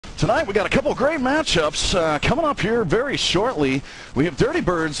Tonight we got a couple great matchups coming up here very shortly. We have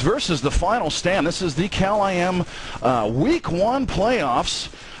Dirtybirds versus the Final Stand. This is the Cal-IM Week 1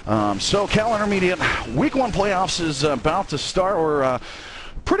 playoffs. So Cal Intermediate Week 1 playoffs is about to start. We're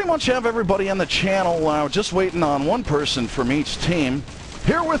pretty much have everybody on the channel. Just waiting on one person from each team.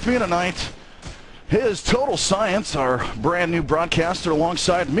 Here with me tonight is Totalscience, our brand new broadcaster,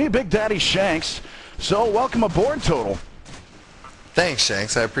 alongside me, Big Daddy Shanks. So welcome aboard, Total. Thanks,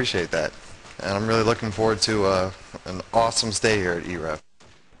 Shanks. I appreciate that. And I'm really looking forward to an awesome stay here at e-rev.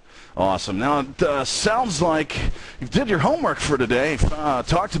 Awesome. Now, it sounds like you did your homework for today.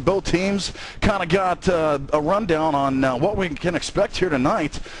 Talked to both teams, kind of got a rundown on what we can expect here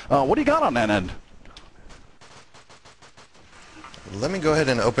tonight. What do you got on that end? Let me go ahead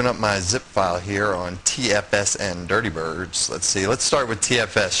and open up my zip file here on TFS and Dirtybirds. Let's see. Let's start with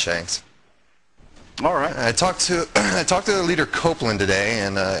TFS, Shanks. All right. I talked to the leader Copeland today,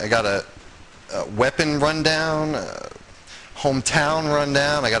 and I got a weapon rundown, hometown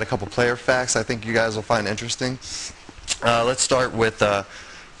rundown. I got a couple player facts I think you guys will find interesting. Let's start with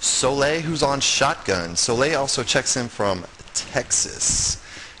Soleil, who's on shotgun. Soleil also checks in from Texas.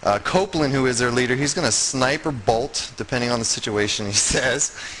 Copeland, who is their leader, he's going to snipe or bolt, depending on the situation, he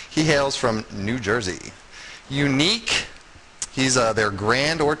says. He hails from New Jersey. Unique, he's their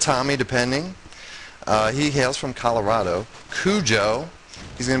Grand or Tommy, depending. He hails from Colorado. Cujo,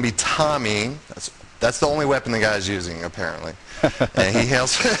 he's going to be Tommy. That's the only weapon the guy's using, apparently. And he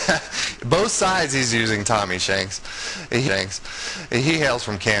hails both sides. He's using Tommy Shanks. He hails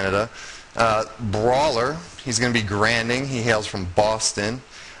from Canada. Brawler, he's going to be Granding. He hails from Boston.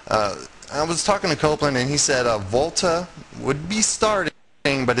 I was talking to Copeland, and he said Volta would be starting,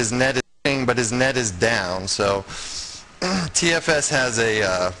 but his net is down. So TFS has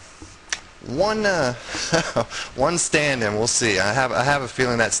a one stand-in. We'll see. I have a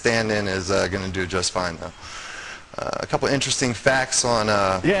feeling that stand-in is going to do just fine, though. A couple interesting facts on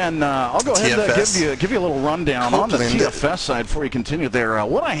yeah, and I'll go ahead and give you a little rundown Copeland. On the TFS side before we continue there.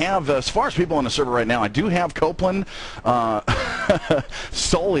 What I have, as far as people on the server right now, I do have Copeland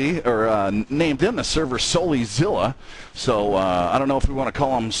Sully, or named in the server Sullyzilla. So I don't know if we want to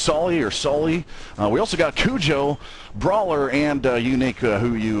call him Sully or Sully. We also got Cujo, Brawler, and Unique,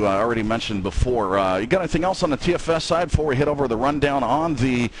 who you already mentioned before. You got anything else on the TFS side before we hit over the rundown on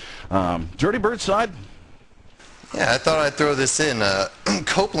the Dirtybird side? Yeah, I thought I'd throw this in.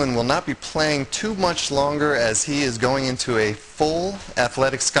 Copeland will not be playing too much longer as he is going into a full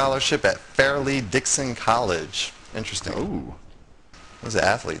athletic scholarship at Fairleigh-Dickinson College. Interesting. Ooh. He's an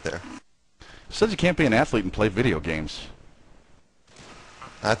athlete there. Says you can't be an athlete and play video games.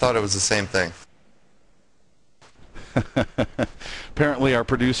 I thought it was the same thing. Apparently our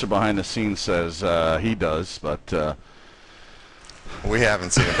producer behind the scenes says he does, but... We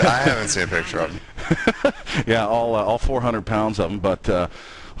haven't seen it. I haven't seen a picture of him. Yeah, all 400 pounds of them. But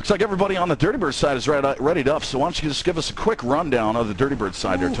looks like everybody on the Dirtybird side is readied up. So why don't you just give us a quick rundown of the Dirtybird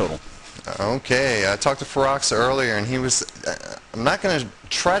side there, Total. Okay, I talked to Ferox earlier, and he was. I'm not going to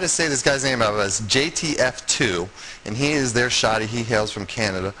try to say this guy's name, but it's JTF2, and he is their shotty. He hails from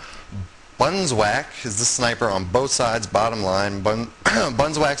Canada. Bunswack is the sniper on both sides, bottom line.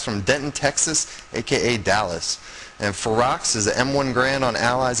 Bunswack's from Denton, Texas, a.k.a. Dallas. And Ferox is the M1 Grand on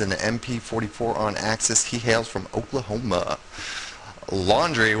Allies and the MP44 on Axis. He hails from Oklahoma.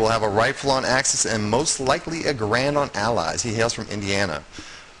 Laundry will have a rifle on Axis and most likely a Grand on Allies. He hails from Indiana.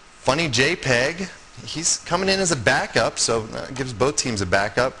 Funny JPEG, he's coming in as a backup, so gives both teams a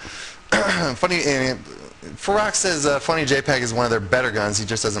backup. Ferox says Funny JPEG is one of their better guns. He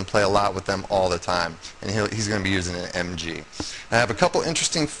just doesn't play a lot with them all the time, and he's going to be using an MG. I have a couple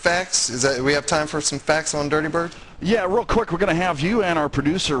interesting facts. We have time for some facts on Dirtybird? Yeah, real quick, we're going to have you and our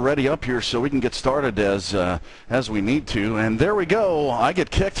producer ready up here so we can get started as we need to. And there we go. I get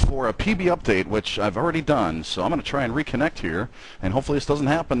kicked for a PB update, which I've already done. So I'm going to try and reconnect here, and hopefully this doesn't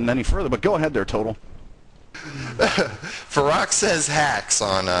happen any further. But go ahead there, Total. Ferox says hacks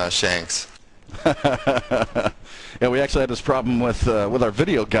on Shanks. Yeah, we actually had this problem with our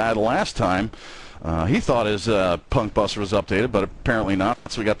video guy the last time. He thought his Punk Buster was updated, but apparently not,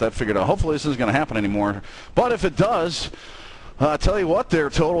 so we got that figured out. Hopefully this isn't going to happen anymore. But if it does, I tell you what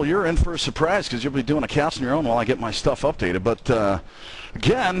there, Total, you're in for a surprise because you'll be doing a cast on your own while I get my stuff updated. But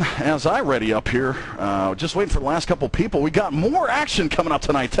again, as I ready up here, just waiting for the last couple people, we got more action coming up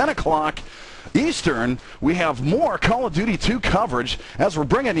tonight, 10 o'clock Eastern. We have more Call of Duty 2 coverage as we're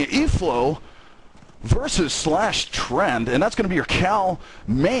bringing you eFlow versus /Trend, and that's going to be your Cal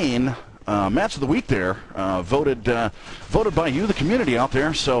main match of the week there, voted by you, the community out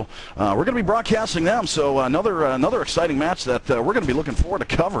there. So we're going to be broadcasting them. So another exciting match that we're going to be looking forward to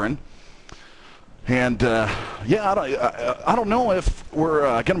covering. And yeah, I don't know if we're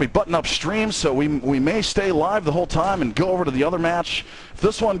going to be butting up streams, so we may stay live the whole time and go over to the other match. If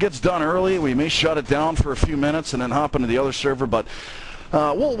this one gets done early, we may shut it down for a few minutes and then hop into the other server. But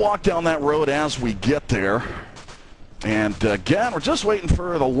we'll walk down that road as we get there. And again, we're just waiting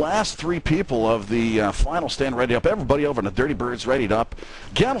for the last 3 people of the final stand ready up. Everybody over in the Dirtybirds readied up.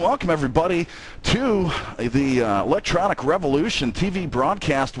 Again, welcome everybody to the Electronic Revolution TV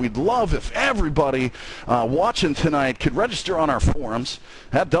broadcast. We'd love if everybody watching tonight could register on our forums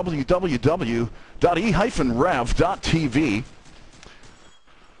at www.e-rev.tv.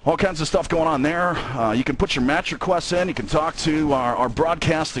 All kinds of stuff going on there. You can put your match requests in. You can talk to our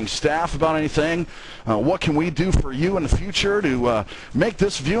broadcasting staff about anything. What can we do for you in the future to make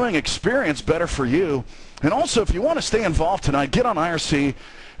this viewing experience better for you? And also, if you want to stay involved tonight, get on IRC.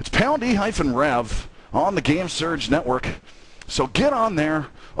 It's pound E-rev on the Game Surge Network. So get on there,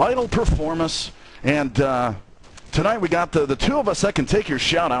 Idle Performance, and tonight we got the 2 of us that can take your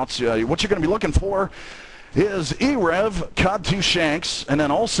shout-outs. What you're going to be looking for is e-rev, COD2 Shanks, and then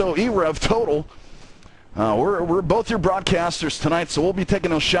also e-rev Total. We're both your broadcasters tonight, so we'll be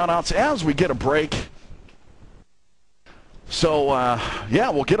taking those shout-outs as we get a break. So, yeah,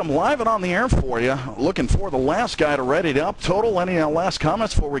 we'll get them live and on the air for you. Looking for the last guy to ready it up. Total, any last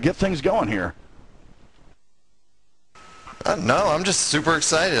comments before we get things going here? No, I'm just super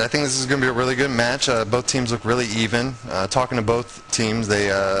excited. I think this is going to be a really good match. Both teams look really even. Talking to both teams,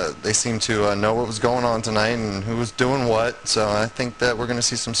 they seem to know what was going on tonight and who was doing what. So I think that we're going to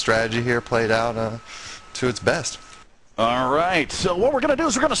see some strategy here played out to its best. All right, so what we're going to do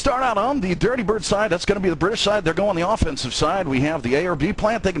is we're going to start out on the Dirtybird side. That's going to be the British side. They're going the offensive side. We have the A or B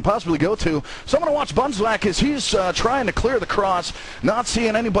plant they can possibly go to. So I'm going to watch Bunswack as he's trying to clear the cross, not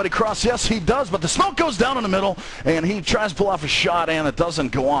seeing anybody cross. Yes, he does, but the smoke goes down in the middle, and he tries to pull off a shot, and it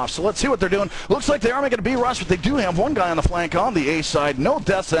doesn't go off. So let's see what they're doing. Looks like they are making a B rush, but they do have one guy on the flank on the A side. No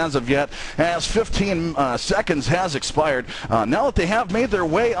deaths as of yet, as 15 seconds has expired. Now that they have made their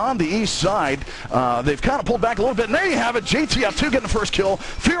way on the east side, they've kind of pulled back a little bit, and there you have it. JTF2 getting the first kill.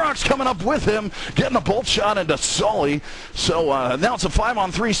 Fearox coming up with him, getting a bolt shot into Sully. So now it's a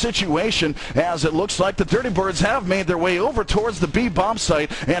 5-on-3 situation, as it looks like the Dirtybirds have made their way over towards the B bomb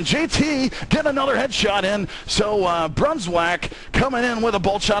site, and JT getting another headshot in. So Brunswack coming in with a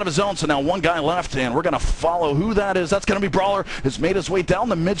bolt shot of his own. So now one guy left, and we're going to follow who that is. That's going to be Brawler. Has made his way down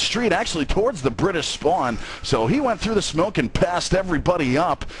the mid street, actually towards the British spawn. So he went through the smoke and passed everybody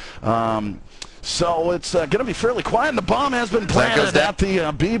up. So it's going to be fairly quiet, and the bomb has been planted at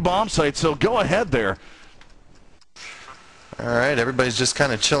the B bomb site, so go ahead there. All right, everybody's just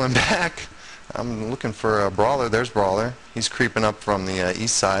kind of chilling back. I'm looking for a Brawler. There's Brawler. He's creeping up from the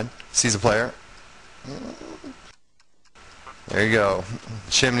east side. Sees a player. There you go.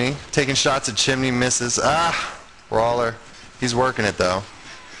 Chimney. Taking shots at Chimney, misses. Ah, Brawler. He's working it, though.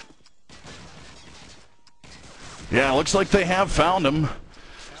 Yeah, looks like they have found him.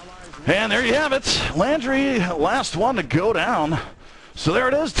 And there you have it. Landry, last one to go down. So there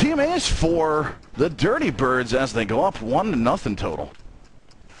it is. Team ace for the Dirtybirds as they go up 1-0 total.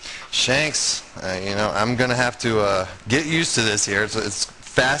 Shanks, you know, I'm going to have to get used to this here. It's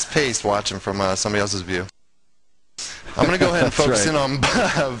fast-paced watching from somebody else's view. I'm going to go ahead and focus in on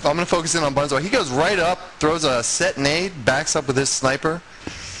I'm going to focus in on Bunzo. He goes right up, throws a set nade, backs up with his sniper,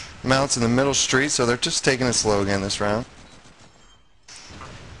 mounts in the middle street, so they're just taking it slow again this round.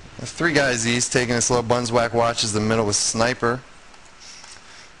 3 guys east, taking it slow. Bunswack watches the middle with sniper.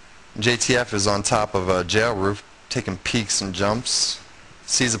 JTF is on top of a jail roof, taking peeks and jumps.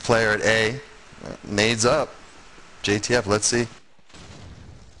 Sees a player at A. Nades up. JTF, let's see.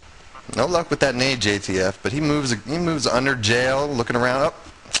 No luck with that nade, JTF, but he moves under jail, looking around. Up.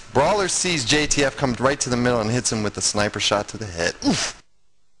 Brawler sees JTF, comes right to the middle and hits him with a sniper shot to the head. Oof.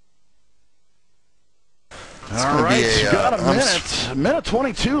 All right, you got a minute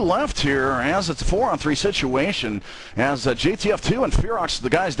 22 left here as it's a 4-on-3 situation as JTF2 and Fearox, the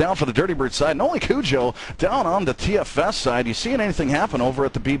guys down for the Dirtybird side, and only Cujo down on the TFS side. You seeing anything happen over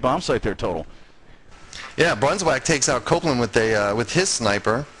at the B bomb site there, Total? Yeah, Brunswack takes out Copeland with his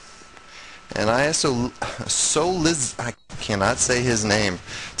sniper, and I cannot say his name.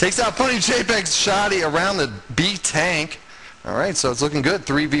 Takes out Funny JPEG's Shoddy around the B tank. All right, so it's looking good.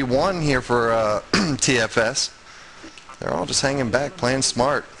 3v1 here for TFS. They're all just hanging back, playing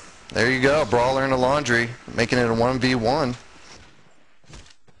smart. There you go, Brawler in a laundry, making it a 1v1.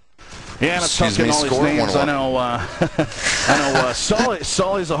 Yeah, and it's tough getting all these names. I know. I know.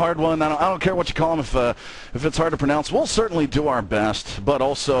 Sully's a hard one. I don't care what you call him if it's hard to pronounce. We'll certainly do our best. But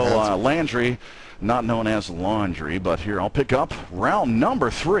also Landry, not known as Laundry. But here, I'll pick up round number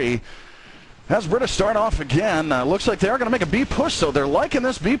 3. As British start off again, looks like they are going to make a B push, so they're liking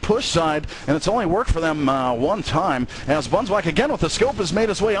this B push side, and it's only worked for them one time. As Bunswhack again with the scope has made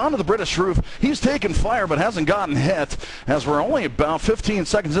his way onto the British roof. He's taken fire but hasn't gotten hit, as we're only about 15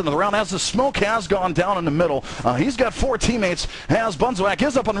 seconds into the round, as the smoke has gone down in the middle. He's got 4 teammates, as Bunswhack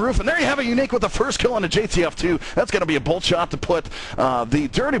is up on the roof, and there you have it, Unique with the first kill on the JTF2. That's going to be a bolt shot to put the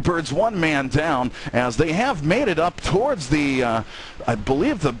Dirtybirds one man down, as they have made it up towards the, I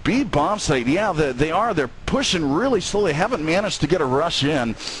believe, the B bomb site. Yeah, they are. They're pushing really slowly. Haven't managed to get a rush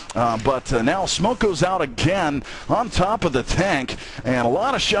in, but now smoke goes out again on top of the tank, and a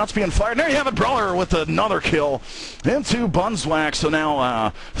lot of shots being fired. There you have it, Brawler with another kill into Bunswhack. So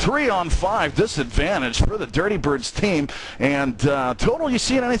now 3 on 5 disadvantage for the Dirtybirds team. And Total, you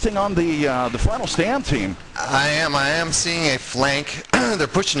seeing anything on the final stand team? I am seeing a flank. They're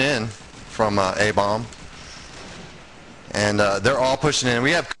pushing in from A-bomb. And they're all pushing in.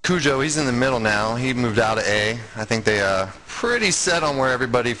 We have Cujo. He's in the middle now. He moved out of A. I think they pretty set on where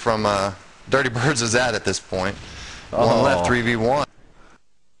everybody from Dirtybirds is at this point. One left, 3v1.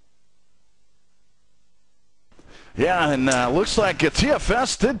 Yeah, and looks like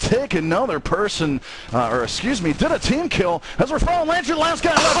TFS did take another person, or excuse me, did a team kill. As we're following Landry, last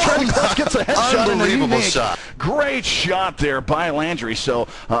guy left, Trading Plus gets a headshot. Unbelievable shot. Great shot there by Landry. So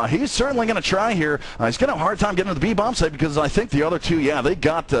he's certainly going to try here. He's going to have a hard time getting to the B bomb site because I think the other two, yeah, they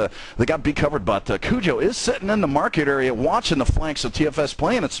got B covered. But Cujo is sitting in the market area watching the flank. So TFS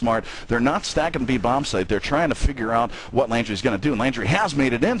playing it smart. They're not stacking the B bomb site. They're trying to figure out what Landry's going to do. And Landry has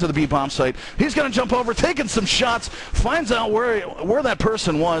made it into the B bomb site. He's going to jump over, taking some shots. Finds out where that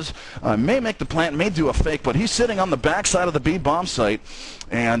person was, may make the plant, may do a fake, but he's sitting on the backside of the B bomb site,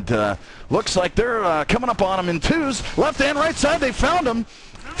 and looks like they're coming up on him in 2s, left and right side. They found him.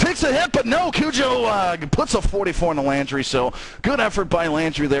 Takes a hit, but no, Cujo puts a 44 in the Landry, so good effort by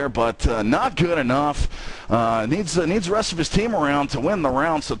Landry there, but not good enough. Needs the rest of his team around to win the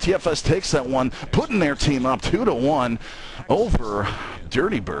round, so TFS takes that one, putting their team up 2-1 over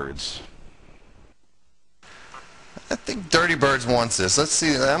Dirtybirds. I think Dirtybirds wants this. Let's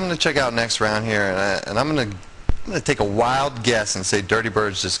see. I'm going to check out next round here, and I'm going to take a wild guess and say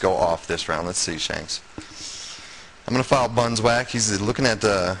Dirtybirds just go off this round. Let's see, Shanks. I'm going to follow Bunswhack. He's looking at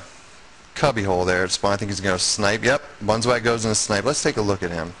the cubby hole there. It's fine. I think he's going to snipe. Yep, Bunswhack goes in a snipe. Let's take a look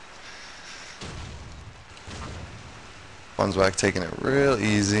at him. Bunswhack taking it real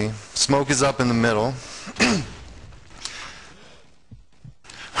easy. Smoke is up in the middle.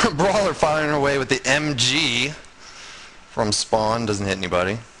 Brawler firing her way with the MG. From spawn, doesn't hit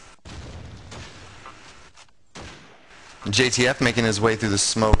anybody. JTF making his way through the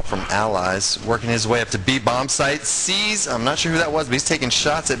smoke from allies, working his way up to B bomb site. Sees, I'm not sure who that was, but he's taking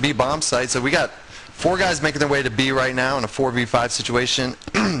shots at B bomb site. So we got 4 guys making their way to B right now in a 4v5 situation.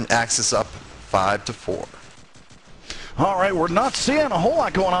 Axis up 5-4. All right, we're not seeing a whole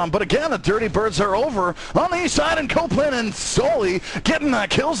lot going on, but again, the Dirtybirds are over on the east side, and Copeland and Sully getting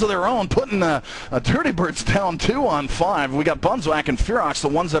kills of their own, putting Dirtybirds down 2 on 5. We got Bunswhack and Fearox, the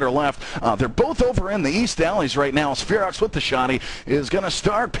ones that are left. They're both over in the east alleys right now. As Fearox with the shotty is going to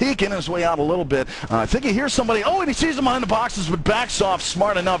start peeking his way out a little bit. I think he hears somebody. Oh, and he sees him behind the boxes, but backs off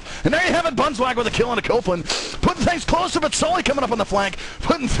smart enough. And there you have it, Bunswhack with a kill into Copeland, putting things closer, but Sully coming up on the flank,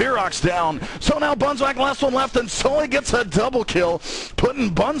 putting Fearox down. So now Bunswhack, last one left, and Sully gets a double kill, putting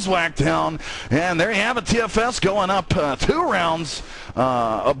Bunswhack down, and there you have it. TFS going up 2 rounds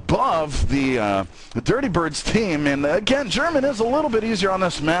above the Dirtybirds team. And again, German is a little bit easier on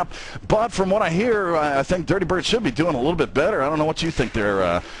this map, but from what I hear, I think Dirtybirds should be doing a little bit better. I don't know what you think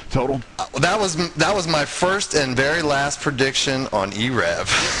there, Total. That was my first and very last prediction on e-rev.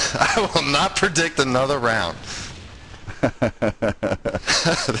 I will not predict another round.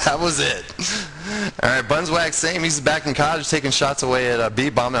 That was it. All right, Bunswhack, same. He's back in cottage taking shots away at B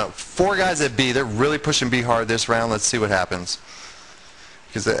bomb. Now, 4 guys at B. They're really pushing B hard this round. Let's see what happens.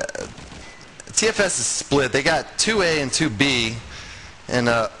 Because TFS is split. They got 2A and 2B. And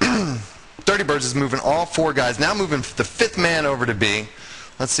Dirtybirds is moving all 4 guys. Now moving the 5th man over to B.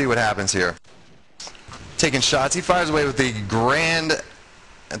 Let's see what happens here. Taking shots. He fires away with the grand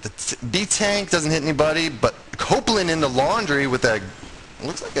at the B tank, doesn't hit anybody, but Copeland in the Laundry with a,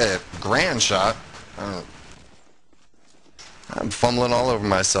 looks like a grand shot. I'm fumbling all over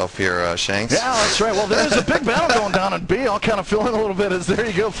myself here, Shanks. Yeah, that's right. Well, there's a big battle going down in B. I'll kind of fill in a little bit as there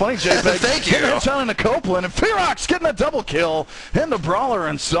you go. Funny JPEG. Thank you. Headshot into Copeland, and Ferox getting a double kill into Brawler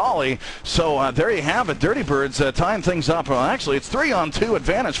and Solly. So there you have it. Dirtybirds tying things up. Well, actually, it's 3-on-2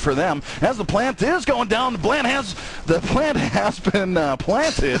 advantage for them as the plant is going down. The plant has been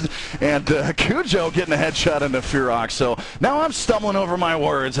planted, and Cujo getting a headshot into Ferox. So now I'm stumbling over my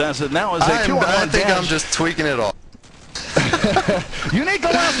words as it now is a 2-on-1 I think advantage. I'm just tweaking it all. Unique, the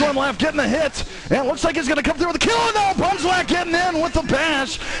last one left, getting a hit, and looks like he's going to come through with a kill. And now Bumswack getting in with the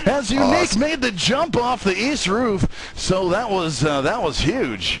bash as Unique made the jump off the east roof. So that was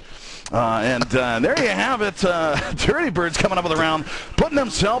huge. There you have it. Dirtybirds coming up with a round, putting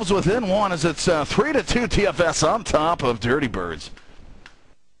themselves within one as it's 3-2 TFS on top of Dirtybirds.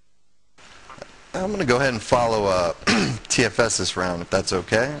 I'm going to go ahead and follow TFS this round, if that's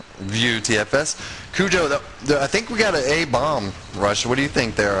okay. View TFS. Cujo, I think we got an A-bomb rush. What do you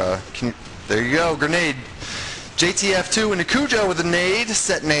think there? There you go, grenade. JTF2 into Cujo with a nade.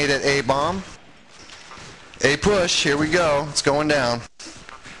 Set nade at A-bomb. A push, here we go. It's going down.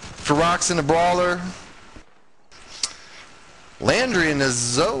 Ferox in the Brawler. Landry in the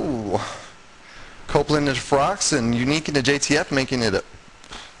Zoe. Copeland into Ferox and Unique into JTF, making it a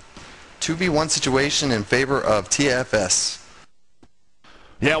 2v1 situation in favor of TFS.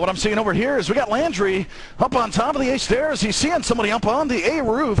 Yeah, what I'm seeing over here is we got Landry up on top of the A stairs. He's seeing somebody up on the A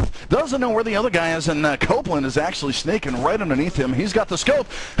roof. Doesn't know where the other guy is, and Copeland is actually sneaking right underneath him. He's got the scope.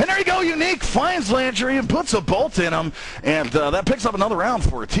 And there you go, Unique finds Landry and puts a bolt in him. And that picks up another round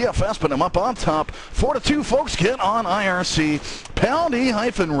for TFS, putting him up on top. 4-2, folks, get on IRC. Pound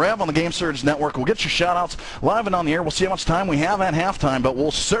E-rev on the Game Surge Network. We'll get your shout-outs live and on the air. We'll see how much time we have at halftime, but we'll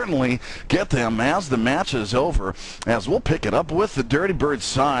certainly get them as the match is over, as we'll pick it up with the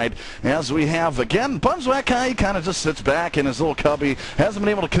Dirtybirds side as we have again Bumswack guy kind of just sits back in his little cubby, hasn't been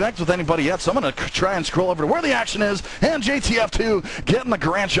able to connect with anybody yet, so I'm going to try and scroll over to where the action is, and JTF2 getting the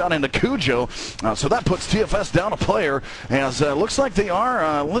grand shot into Cujo, so that puts TFS down a player as looks like they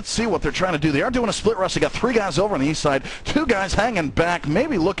are let's see what they're trying to do. They are doing a split rush. They got 3 guys over on the east side, 2 guys hanging back,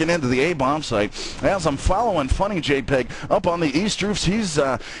 maybe looking into the A-bomb site as I'm following Funny JPEG up on the east roofs. He's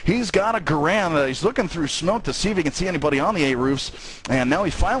got a Garand. He's looking through smoke to see if he can see anybody on the A roofs, and now he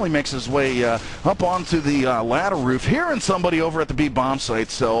finally makes his way up onto the ladder roof, hearing somebody over at the B-bomb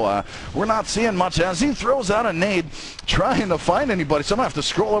site, so we're not seeing much as he throws out a nade trying to find anybody, so I'm going to have to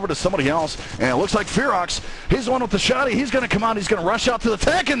scroll over to somebody else, and it looks like Ferox, he's the one with the shotty. He's going to come out, he's going to rush out to the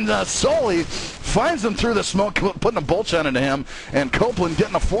attack, and Solly finds him through the smoke, putting a bolt shot into him, and Copeland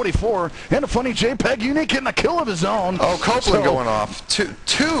getting a 44, and a Funny JPEG Unique getting a kill of his own. Oh, Copeland going off. Two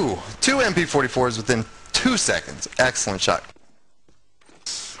MP44s within 2 seconds. Excellent shot.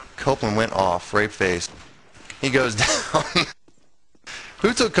 Copeland went off, right face. He goes down.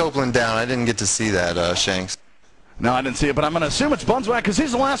 Who took Copeland down? I didn't get to see that, Shanks. No, I didn't see it, but I'm going to assume it's Bumswack because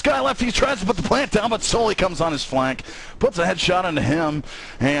he's the last guy left. He tries to put the plant down, but Solly comes on his flank, puts a headshot into him,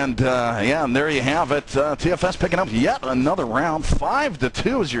 and yeah, and there you have it. TFS picking up yet another round.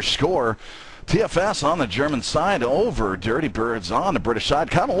 5-2 is your score. TFS on the German side over Dirtybirds on the British side.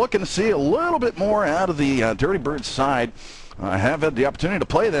 Kind of looking to see a little bit more out of the Dirtybirds side. I have had the opportunity to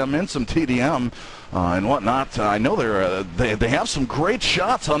play them in some TDM and whatnot. I know they have some great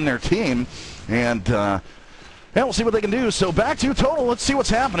shots on their team, and yeah, we'll see what they can do. So back to Total. Let's see what's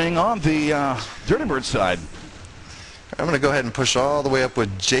happening on the Dirtybirds side. I'm going to go ahead and push all the way up with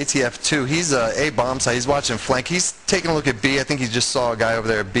JTF2. He's A-bomb side. He's watching flank. He's taking a look at B. I think he just saw a guy over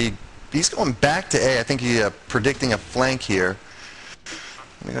there at B. He's going back to A. I think he's predicting a flank here.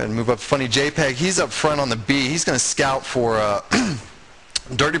 Let me go ahead and move up. Funny JPEG. He's up front on the B. He's going to scout for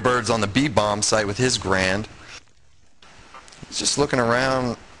Dirtybirds on the B-bomb site with his Grand. He's just looking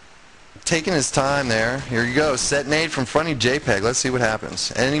around, taking his time there. Here you go. Set nade from Funny JPEG. Let's see what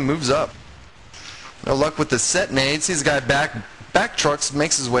happens. And he moves up. No luck with the set nade. Sees a guy back trucks,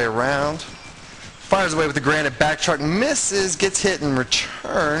 makes his way around. Fires away with the Grand at back truck. Misses, gets hit in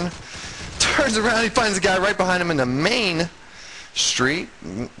return. Turns around. He finds a guy right behind him in the main street.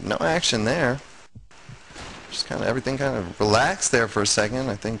 No action there. Just kind of everything kind of relaxed there for a second.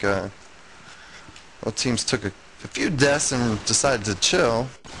 I think both teams took a few deaths and decided to chill.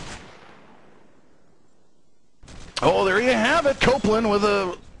 Oh, there you have it. Copeland with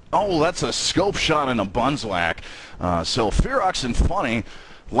a... Oh, that's a scope shot and a Bumswack. So Ferox and Funny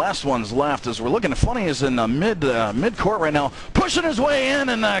last ones left as we're looking at Funny is in mid-court right now, pushing his way in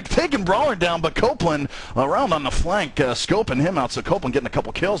and taking Brawler down, but Copeland around on the flank, scoping him out. So Copeland getting a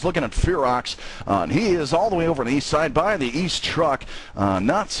couple kills, looking at Ferox. He is all the way over on the east side by the east truck,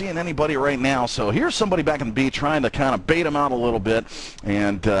 not seeing anybody right now. So here's somebody back in the B trying to kind of bait him out a little bit,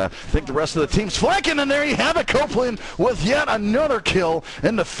 and I think the rest of the team's flanking, and there you have it, Copeland with yet another kill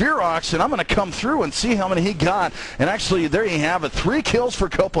into Ferox, and I'm going to come through and see how many he got. And actually, there you have it, 3 kills for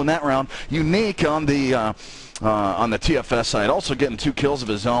Copeland that round, unique on the TFS side, also getting 2 kills of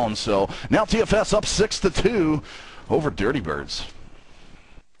his own. So now TFS up 6-2 over Dirtybirds.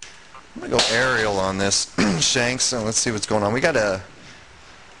 I'm going to go aerial on this, Shanks, so let's see what's going on. We got a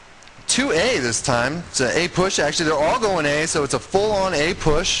 2A this time. It's an A push. Actually, they're all going A, so it's a full-on A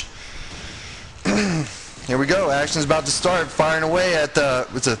push. Here we go. Action's about to start. Firing away at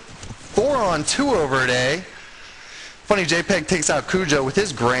it's a 4-on-2 over at A. Funny, JPEG takes out Cujo with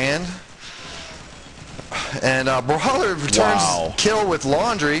his grand. And Brawler returns kill with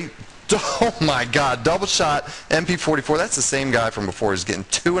Laundry. Oh my God, double shot MP44. That's the same guy from before. He's getting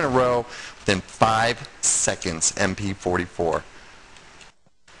 2 in a row within 5 seconds, MP44.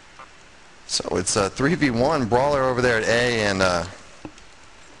 So it's a 3v1. Brawler over there at A, and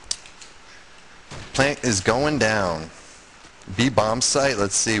Plant is going down. B bomb site,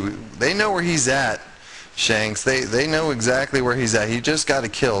 let's see. They know where he's at, Shanks. They know exactly where he's at. He just got a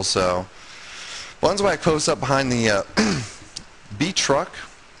kill, so. Bunswhack posts up behind the B truck,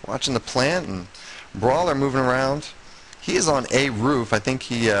 watching the plant, and Brawler moving around. He is on A roof. I think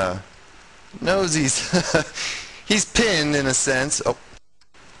he knows he's he's pinned in a sense. Oh,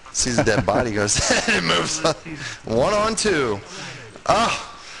 sees a dead body, goes and moves on. 1-on-2. Oh.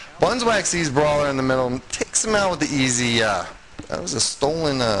 Bunswhack sees Brawler in the middle, takes him out with the easy, that was a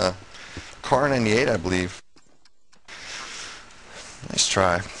stolen car 98, I believe. Nice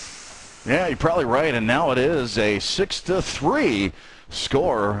try. Yeah, you're probably right, and now it is a 6-3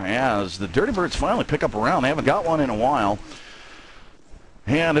 score as the Dirtybirds finally pick up a round. They haven't got one in a while.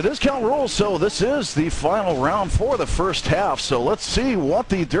 And it is count rules, so this is the final round for the first half. So let's see what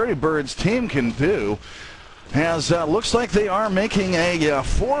the Dirtybirds team can do. As looks like they are making a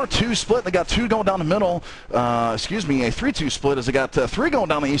 4-2 split. They got 2 going down the middle. Excuse me, a 3-2 split as they got 3 going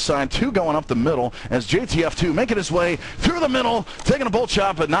down the east side, 2 going up the middle. As JTF2 making his way through the middle, taking a bolt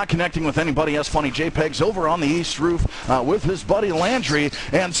shot but not connecting with anybody. As Funny, JPEG's over on the east roof with his buddy Landry,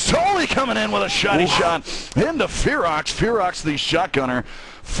 and Sully coming in with a shotty shot into Ferox. Ferox, the shotgunner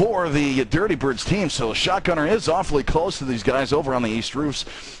for the Dirtybirds team. So shotgunner is awfully close to these guys over on the east roofs.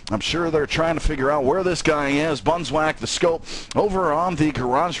 I'm sure they're trying to figure out where this guy is. Bunswhack, the scope, over on the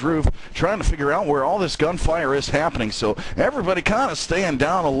garage roof, trying to figure out where all this gunfire is happening. So everybody kind of staying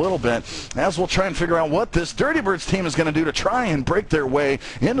down a little bit as we'll try and figure out what this Dirtybirds team is going to do to try and break their way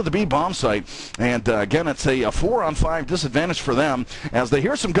into the B bomb site. And again, it's a 4-on-5 disadvantage for them as they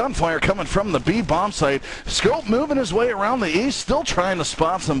hear some gunfire coming from the B bomb site. Scope moving his way around the east, still trying to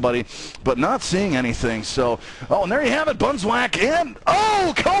spot somebody, but not seeing anything. So, oh, and there you have it, Bunswhack, and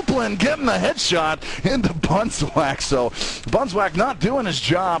oh, Copeland getting the headshot into Bunswhack. So Bunswhack not doing his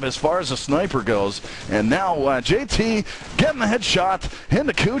job as far as a sniper goes, and now JT getting the headshot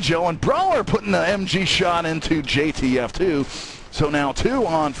into Cujo, and Brawler putting the MG shot into JTF2. So now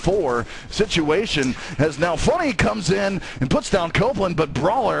 2-on-4 situation as now Funny comes in and puts down Copeland, but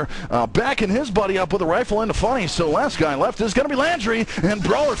Brawler backing his buddy up with a rifle into Funny. So last guy left is going to be Landry, and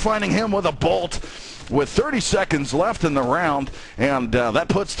Brawler finding him with a bolt with 30 seconds left in the round, and that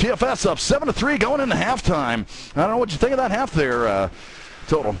puts TFS up 7-3 going into halftime. I don't know what you think of that half there,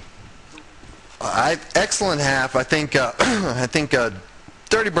 Total. Excellent half. I think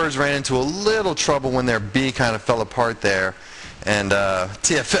Dirtybirds ran into a little trouble when their B kind of fell apart there. And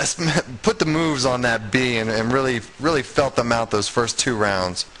TFS put the moves on that B and really felt them out those first 2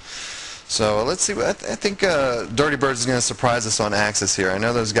 rounds. So let's see. I think Dirtybirds is going to surprise us on Axis here. I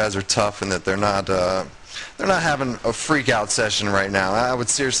know those guys are tough and that they're not having a freak out session right now. I would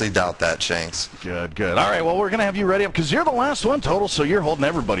seriously doubt that, Shanks. Good, good. All right, well, we're going to have you ready up because you're the last one, Total, so you're holding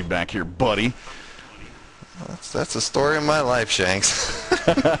everybody back here, buddy. That's the story of my life, Shanks.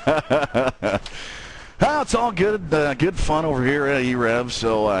 It's all good good fun over here at e-rev.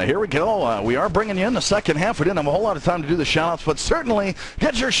 So here we go. We are bringing you in the second half. We didn't have a whole lot of time to do the shout-outs, but certainly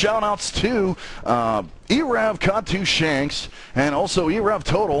get your shout-outs to e-rev, COD2 Shanks, and also e-rev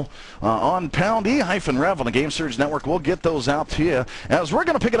Total on pound e-rev on the Game Surge Network. We'll get those out to you as we're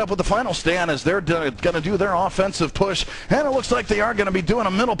going to pick it up with the final stand as they're going to do their offensive push, and it looks like they are going to be doing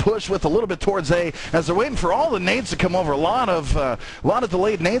a middle push with a little bit towards A as they're waiting for all the nades to come over. A lot of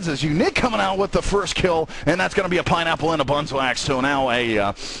delayed nades as Unique coming out with the first kill, and that's going to be a pineapple and a bunswax. So now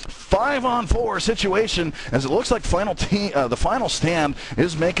a 5-on-4 situation as it looks like the final stand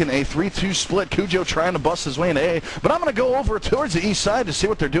is making a 3-2 split. Cujo trying to bust his way into A, but I'm going to go over towards the east side to see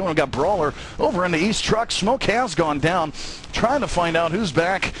what they're doing. We've got Brawler over in the east truck. Smoke has gone down, trying to find out who's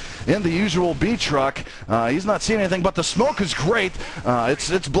back in the usual B truck. He's not seeing anything, but the smoke is great.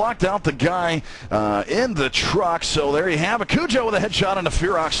 It's blocked out the guy in the truck, so there you have it. Cujo with a headshot into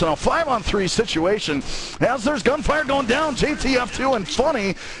Ferox. So now 5-on-3 situation as there's gunfire going down. JTF2 and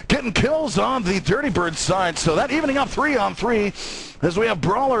Funny getting kills on the Dirtybirds side, so that evening up 3-on-3 as we have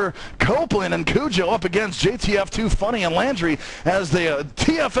Brawler, Copeland, and Cujo up against JTF2, Funny, and Landry as the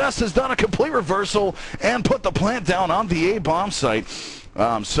TFS has done a complete reversal and put the plant down on the A bomb site.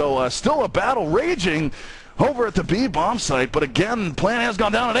 Still a battle raging over at the B bomb site, but again, plant has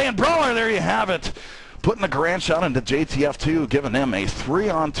gone down at A, and Brawler, there you have it, putting the grand shot into JTF2, giving them a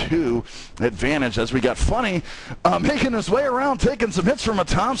 3-on-2 advantage as we got Funny making his way around, taking some hits from a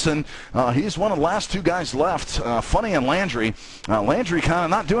Thompson. He's one of the last two guys left, Funny and Landry. Landry kind of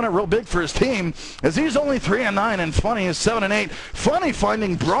not doing it real big for his team as he's only 3-9 and Funny is 7-8. Funny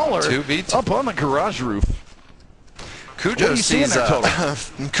finding Brawler up on the garage roof. Cujo sees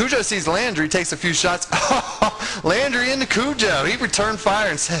Landry, takes a few shots. Landry into Cujo. He returned fire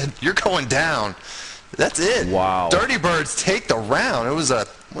and said, "You're going down." That's it. Wow. Dirtybirds take the round. It was a,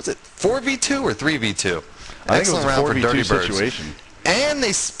 was it 4v2 or 3v2? Excellent round for Dirtybirds. Situation. And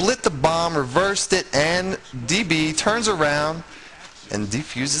they split the bomb, reversed it, and DB turns around and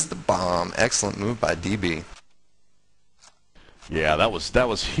defuses the bomb. Excellent move by DB. Yeah, that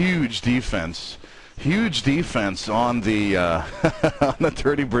was huge defense. Huge defense on the on the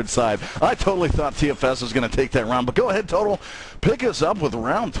Dirtybird side. I totally thought TFS was going to take that round, but go ahead, Total. Pick us up with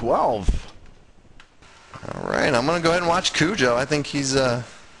round 12. All right, I'm going to go ahead and watch Cujo. I think he's going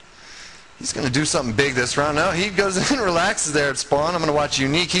to do something big this round. No, he goes in and relaxes there at spawn. I'm going to watch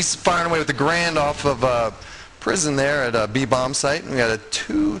Unique. He's firing away with the grand off of prison there at a B bomb site. We got a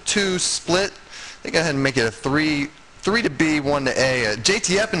 2-2 split. They go ahead and make it a 3 to B, 1 to A.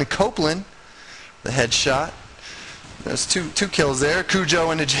 JTF into Copeland. The headshot. There's two kills there. Cujo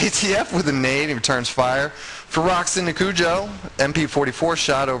into JTF with a nade. He returns fire. Ferox into Cujo. MP44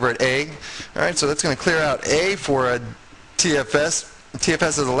 shot over at A. All right, so that's going to clear out A for TFS.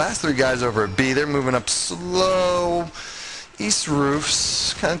 TFS are the last three guys over at B. They're moving up slow. East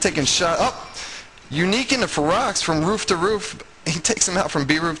roofs. Kind of taking shot. Oh! Unique into Ferox from roof to roof. He takes him out from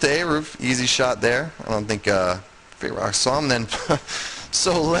B roof to A roof. Easy shot there. I don't think Ferox saw him. Then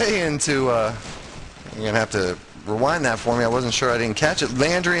Soleil into... You're going to have to rewind that for me. I wasn't sure. I didn't catch it.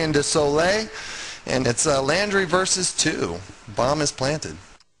 Landry into Soleil. And it's Landry versus 2. Bomb is planted.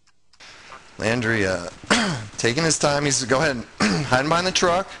 Landry taking his time. He's go ahead and hiding behind the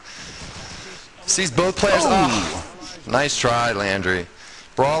truck. Sees both players. Oh, nice try, Landry.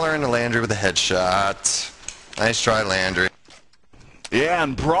 Brawler into Landry with a headshot. Nice try, Landry. Yeah,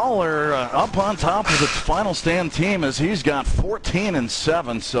 and Brawler up on top of the final stand team as he's got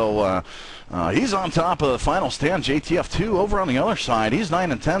 14-7. So he's on top of the final stand. JTF2 over on the other side. He's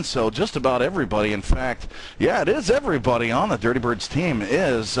 9-10. So just about everybody. In fact, yeah, it is everybody on the Dirtybirds team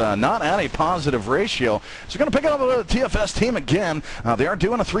is not at a positive ratio. So we're going to pick up the TFS team again. They are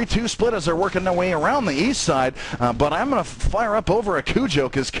doing a 3-2 split as they're working their way around the east side. But I'm going to fire up over at Cujo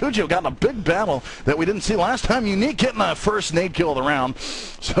because Cujo got in a big battle that we didn't see last time. Unique getting the first nade kill of the round.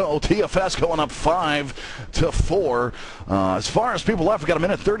 So TFS going up 5-4. As far as people left, we got a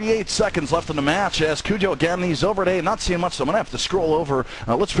minute 38 seconds left in the match as Cujo again, he's over today, not seeing much, so I'm going to have to scroll over.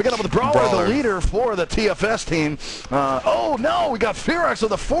 Let's pick it up with Brawler, the leader for the TFS team. Oh no, we got Ferox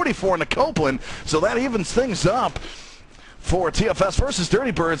with a 44 in the Copeland, so that evens things up for TFS versus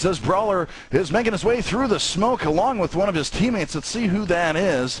Dirtybirds as Brawler is making his way through the smoke along with one of his teammates. Let's see who that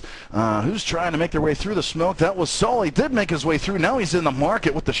is. Who's trying to make their way through the smoke? That was Saul. He did make his way through. Now he's in the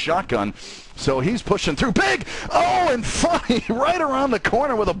market with the shotgun. So he's pushing through. Big! Oh, and Funny right around the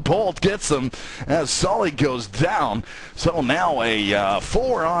corner with a bolt gets him as Solly goes down. So now a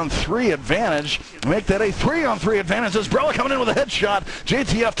 4-on-3 advantage. Make that a 3-on-3 advantage as Brawler coming in with a headshot.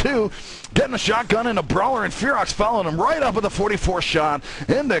 JTF2 getting a shotgun into Brawler, and Ferox following him right up with a 44 shot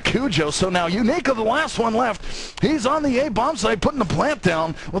into Cujo. So now Unique of the last one left. He's on the A bomb site putting the plant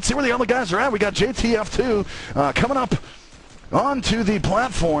down. Let's see where the other guys are at. We got JTF2 coming up onto the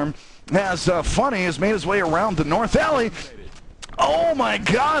platform as Funny has made his way around the north alley. Oh my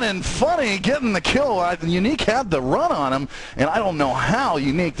God, and Funny getting the kill. Unique had the run on him, and I don't know how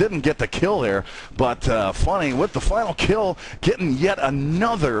Unique didn't get the kill there, but Funny with the final kill, getting yet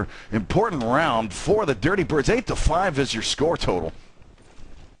another important round for the Dirtybirds. 8-5 is your score total.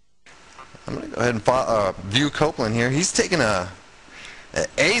 I'm going to go ahead and view Copeland here. He's taking a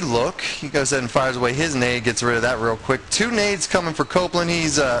look. He goes ahead and fires away his nade, gets rid of that real quick. 2 nades coming for Copeland.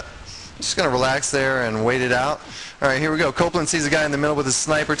 He's just going to relax there and wait it out. All right, here we go. Copeland sees a guy in the middle with his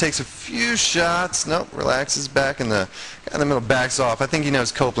sniper, takes a few shots. Nope, relaxes back, and the guy in the middle backs off. I think he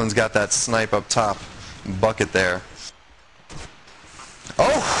knows Copeland's got that snipe up top bucket there.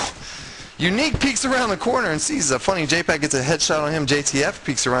 Oh! Unique peeks around the corner and sees a Funny JPEG, gets a headshot on him. JTF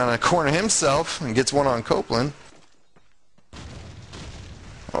peeks around the corner himself and gets one on Copeland.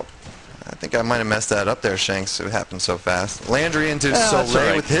 Oh, I think I might have messed that up there, Shanks. It happened so fast. Landry into Soleil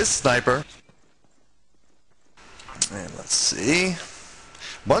right. with his sniper. And let's see.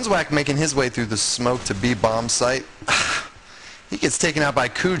 Bunswhack making his way through the smoke to B bomb site. He gets taken out by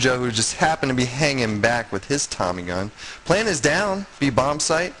Cujo, who just happened to be hanging back with his Tommy gun. Plant is down, B bomb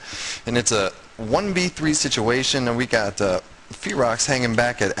site, and it's a 1v3 situation, and we got Ferox hanging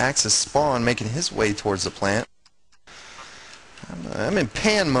back at Axis spawn, making his way towards the plant. I'm in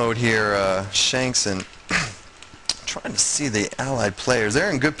pan mode here, Shanks, and trying to see the allied players.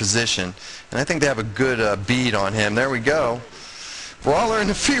 They're in good position, and I think they have a good bead on him. There we go. Brawler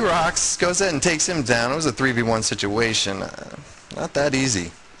into Ferox goes ahead and takes him down. It was a 3v1 situation. Not that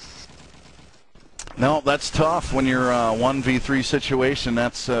easy. No, that's tough when you're 1v3 situation.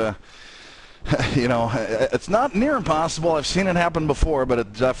 That's, you know, it's not near impossible. I've seen it happen before, but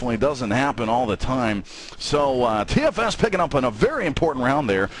it definitely doesn't happen all the time. So TFS picking up on a very important round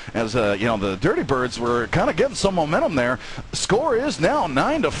there, as you know, the Dirtybirds were kind of getting some momentum there. Score is now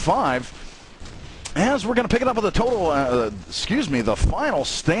 9-5. As we're going to pick it up with the total, the final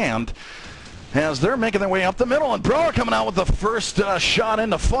stand, as they're making their way up the middle, and Brawler coming out with the first shot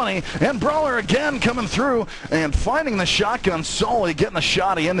into Funny, and Brawler again coming through and finding the shotgun solely, getting the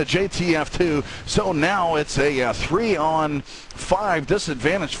shotty into JTF2. So now it's a 3-on-5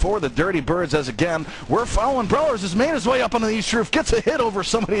 disadvantage for the Dirtybirds, as again we're following. Brawlers has made his way up on the east roof, gets a hit over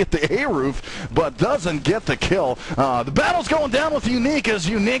somebody at the A roof, but doesn't get the kill. The battle's going down with Unique, as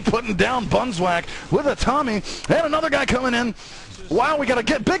Unique putting down Bunswhack with a Tommy, and another guy coming in. Wow, we got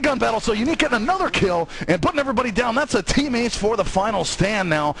a big gun battle, so Unique getting another kill and putting everybody down. That's a teammates for the final stand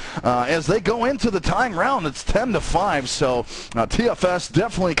now. As they go into the tying round, it's 10-5, so TFS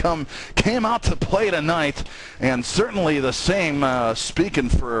definitely came out to play tonight, and certainly the same speaking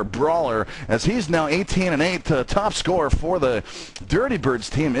for Brawler, as he's now 18-8. Top scorer for the Dirtybirds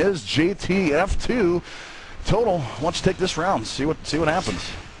team is JTF2. Total, why don't you take this round, see what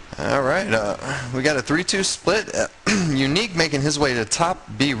happens. All right, we got a 3-2 split. Unique making his way to top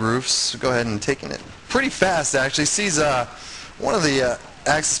B roofs. Go ahead and taking it pretty fast, actually. Sees one of the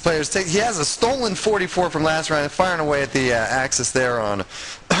Axis players. He has a stolen 44 from last round, firing away at the Axis there on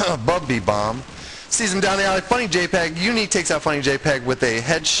above B bomb. Sees him down the alley. Funny JPEG. Unique takes out Funny JPEG with a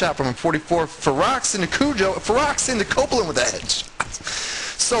headshot from a 44. Ferox into Cujo. Ferox into Copeland with a headshot.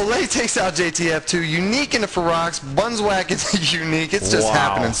 Soleil takes out JTF2, Unique into Ferox, Bunswhack into Unique. It's just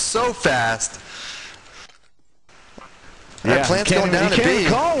happening so fast. Yeah, right, Plant's going down you to can't B.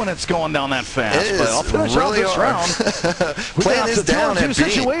 recall when it's going down that fast, It but I'll finish really out this round. Plant is down at B.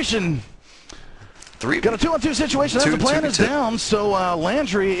 Situation. Got a 2-on-2 situation as the Plant is down, so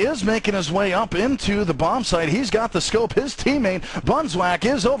Landry is making his way up into the bomb site. He's got the scope. His teammate, Bunswhack,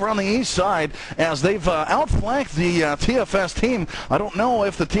 is over on the east side as they've outflanked the TFS team. I don't know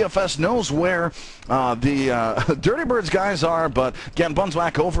if the TFS knows where the Dirtybirds guys are, but again,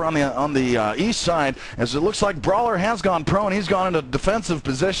 Bunswhack over on the east side, as it looks like Brawler has gone prone. He's gone into defensive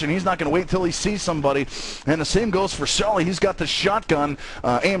position. He's not going to wait till he sees somebody, and the same goes for Sully. He's got the shotgun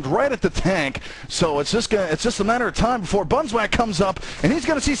aimed right at the tank, so it's just a matter of time before Bunswhack comes up, and he's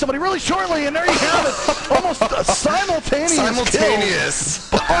going to see somebody really shortly, and there you have it, almost simultaneous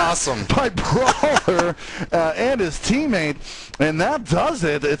kills awesome by Brawler and his teammate, and that does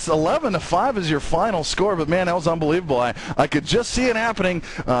it. It's 11-5 is your final score, but man, that was unbelievable. I could just see it happening.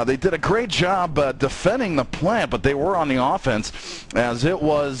 They did a great job defending the plant, but they were on the offense, as it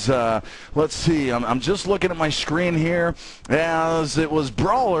was, let's see, I'm just looking at my screen here, as it was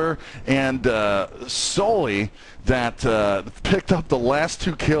Brawler and Sully that picked up the last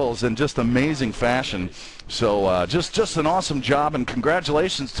 2 kills in just amazing fashion. So just an awesome job, and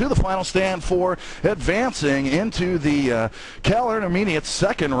congratulations to the final stand for advancing into the Cal Intermediate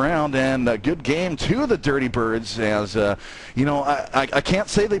second round, and a good game to the Dirtybirds. As you know, I can't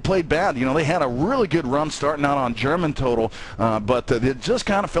say they played bad. You know, they had a really good run starting out on German total, but it just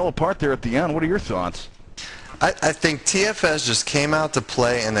kind of fell apart there at the end. What are your thoughts? I think TFS just came out to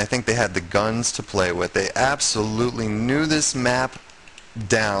play, and I think they had the guns to play with. They absolutely knew this map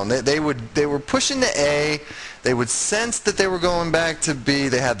down. They were pushing to A. They would sense that they were going back to B.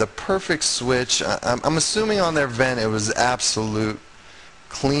 They had the perfect switch. I'm assuming on their vent it was absolute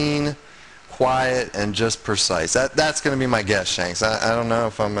clean, quiet, and just precise. That's going to be my guess, Shanks. I don't know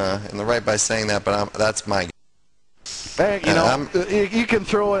if I'm in the right by saying that, but that's my guess. Hey, you know, you can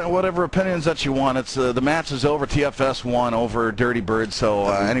throw in whatever opinions that you want. It's the match is over. TFS won over Dirtybirds, so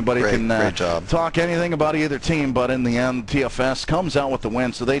anybody can talk anything about either team. But in the end, TFS comes out with the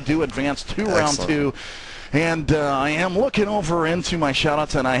win, so they do advance to round two. And I am looking over into my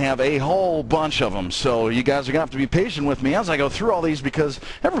shout-outs, and I have a whole bunch of them. So you guys are going to have to be patient with me as I go through all these, because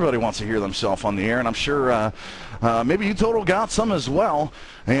everybody wants to hear themselves on the air, and I'm sure maybe you total got some as well.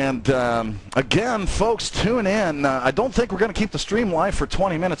 And again, folks, tune in. I don't think we're going to keep the stream live for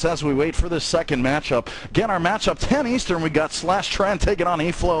 20 minutes as we wait for this second matchup. Again, our matchup 10 Eastern. We got /Trend taking on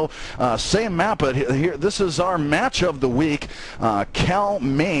E-Flow. Same map, but here this is our match of the week, Cal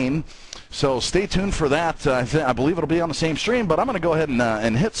Maine. So stay tuned for that. I believe it'll be on the same stream, but I'm going to go ahead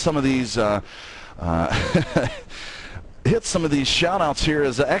and hit some of these hit some of these shout-outs here.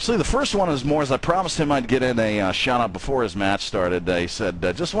 Actually, the first one is more as I promised him I'd get in a shout-out before his match started. He said,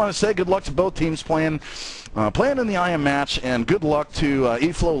 just want to say good luck to both teams playing in the IM match, and good luck to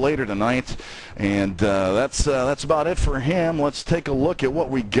E-Flow later tonight. And that's about it for him. Let's take a look at what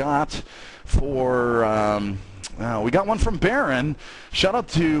we got for... we got one from Baron. Shout out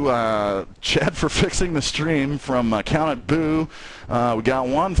to Chad for fixing the stream from Count It Boo. We got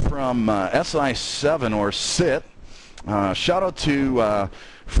one from SI7 or Sit. Shout out to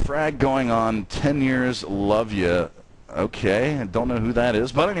Frag going on 10 years. Love you. Okay, I don't know who that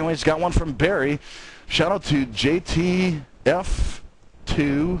is. But anyways, got one from Barry. Shout out to JTF2.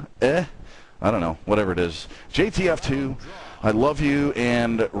 I don't know, whatever it is. JTF2. I love you,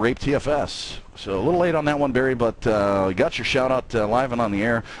 and Rape TFS. So a little late on that one, Barry, but you got your shout-out live and on the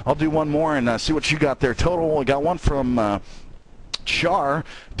air. I'll do one more and see what you got there. Total, I got one from Char.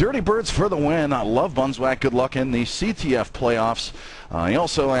 Dirtybirds for the win. I love Bunswhack. Good luck in the CTF playoffs. He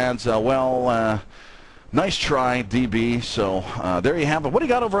also adds, nice try, DB. So there you have it. What do you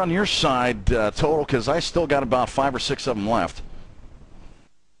got over on your side, Total? Because I still got about 5 or 6 of them left.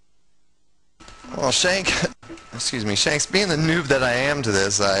 Well, Shanks, being the noob that I am to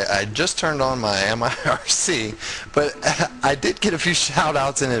this, I just turned on my MIRC, but I did get a few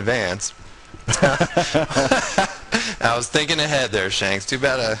shout-outs in advance. I was thinking ahead there, Shanks. Too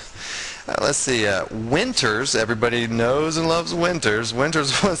bad. Let's see. Winters, everybody knows and loves Winters.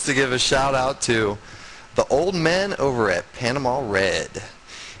 Winters wants to give a shout-out to the old men over at Panama Red.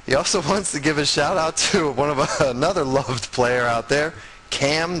 He also wants to give a shout-out to another loved player out there,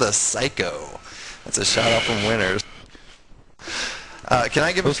 Cam the Psycho. That's a shout-out from Winters. Can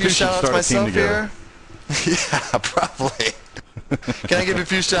I give a few shout-outs myself here? Yeah, probably. Can I give a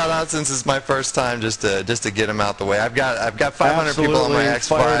few shout-outs since it's my first time, just to get them out the way? I've got 500 people on my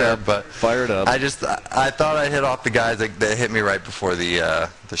X-Fire, but fired up. I thought I'd hit off the guys that hit me right before the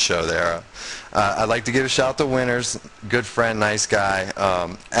show there. I'd like to give a shout to Winters, good friend, nice guy.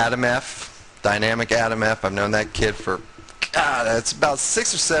 Adam F, Dynamic Adam F. I've known that kid for it's about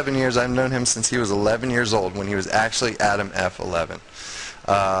 6 or 7 years. I've known him since he was 11 years old, when he was actually Adam F11.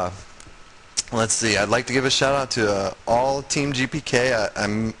 Let's see. I'd like to give a shout out to all Team GPK.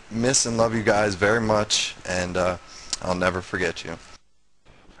 I miss and love you guys very much, and I'll never forget you.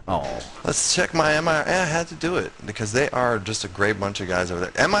 Oh. Let's check my MIRC. I had to do it because they are just a great bunch of guys over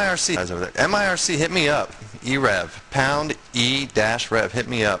there. MIRC guys over there. MIRC, hit me up. e-rev. Pound E-rev. Hit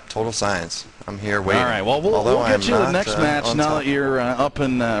me up. Totalscience. I'm here waiting. All right. Well, we'll get you the next match now that you're up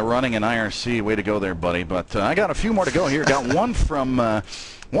and running in IRC. Way to go there, buddy. But I got a few more to go here. Got one from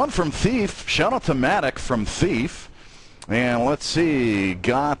Thief. Shout out to Matic from Thief. And let's see.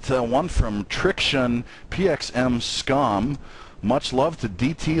 Got one from Triction PXM Scum. Much love to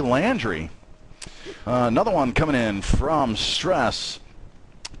DT Landry. Another one coming in from Stress.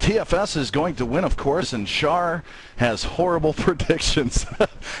 TFS is going to win, of course, and Char has horrible predictions.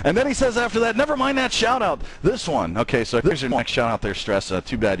 And then he says after that, never mind that shout-out. This one. Okay, so there's your next shout-out there, Stress.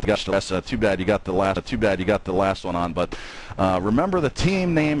 Too bad you got the last one on. But remember the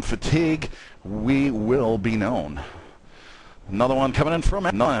team name Fatigue. We will be known. Another one coming in from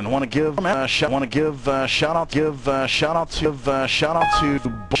none. Want to give shout out to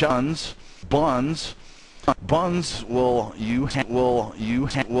Buns. Buns, will you have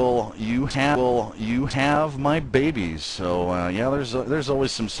my babies? So yeah, there's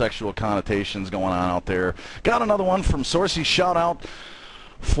always some sexual connotations going on out there. Got another one from Sourcey. Shout out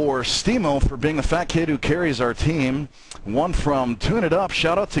for Steamo for being the fat kid who carries our team. One from Tune It Up.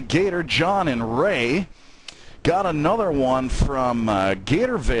 Shout out to Gator, John, and Ray. Got another one from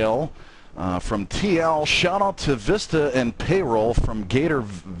Gatorvale. From TL, shout out to Vista and Payroll from Gator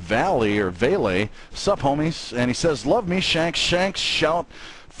Valley or Vale. Sup, homies? And he says, "Love me, Shanks. Shanks, shout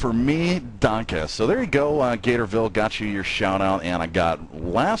for me, Donka." So there you go, Gatorville got you your shout out, and I got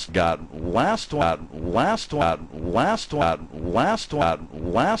last one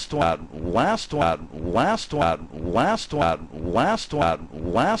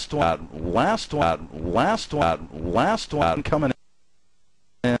coming.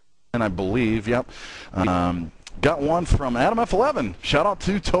 And I believe, yep. Got one from Adam F11. Shout out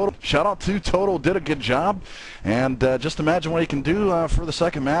to Total. Shout out to Total. Did a good job. And just imagine what he can do for the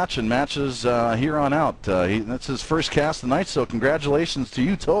second match and matches here on out. That's his first cast tonight. So congratulations to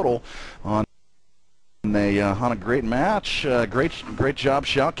you, Total, on a great match. Great job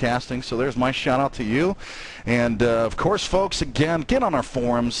shoutcasting. So there's my shout out to you. And of course, folks, again, get on our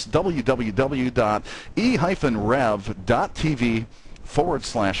forums,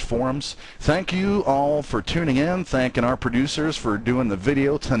 www.e-rev.tv/forums. Thank you all for tuning in. Thanking our producers for doing the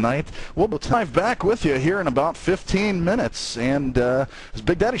video tonight. We'll be live back with you here in about 15 minutes. And it's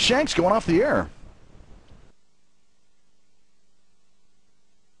Big Daddy Shanks going off the air.